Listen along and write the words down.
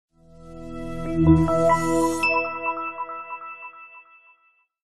The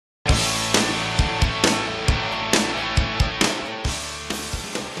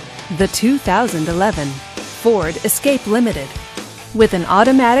 2011 Ford Escape Limited. With an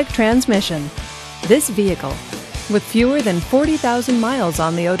automatic transmission, this vehicle, with fewer than 40,000 miles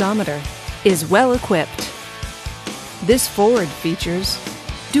on the odometer, is well equipped. This Ford features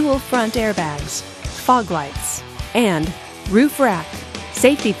dual front airbags, fog lights, and roof rack.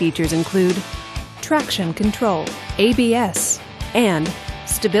 Safety features include traction control, ABS, and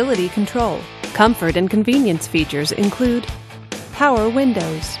stability control. Comfort and convenience features include power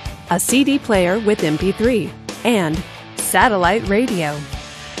windows, a CD player with MP3, and satellite radio.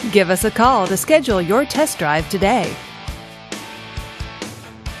 Give us a call to schedule your test drive today.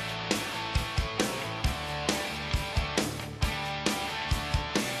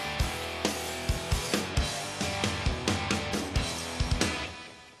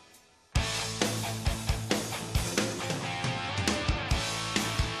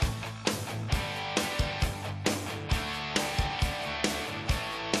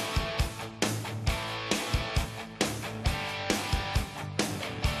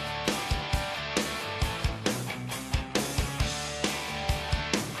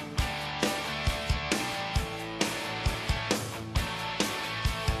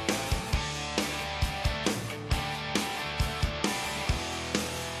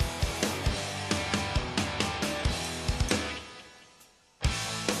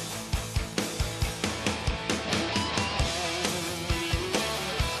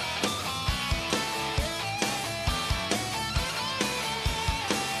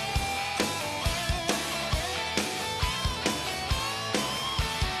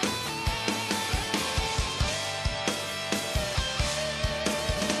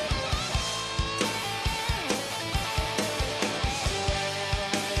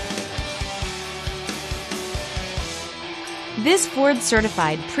 This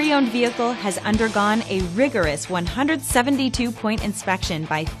Ford-certified pre-owned vehicle has undergone a rigorous 172-point inspection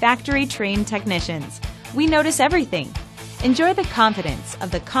by factory-trained technicians. We notice everything. Enjoy the confidence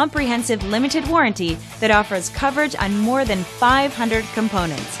of the comprehensive limited warranty that offers coverage on more than 500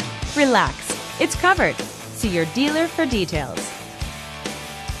 components. Relax, it's covered. See your dealer for details.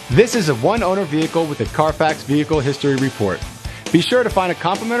 This is a one-owner vehicle with a Carfax Vehicle History Report. Be sure to find a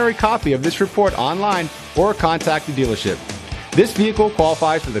complimentary copy of this report online or contact the dealership. This vehicle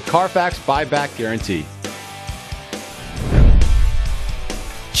qualifies for the Carfax buyback guarantee.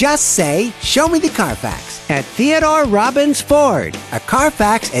 Just say, "Show me the Carfax" at Theodore Robins Ford, a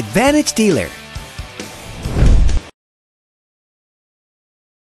Carfax Advantage dealer.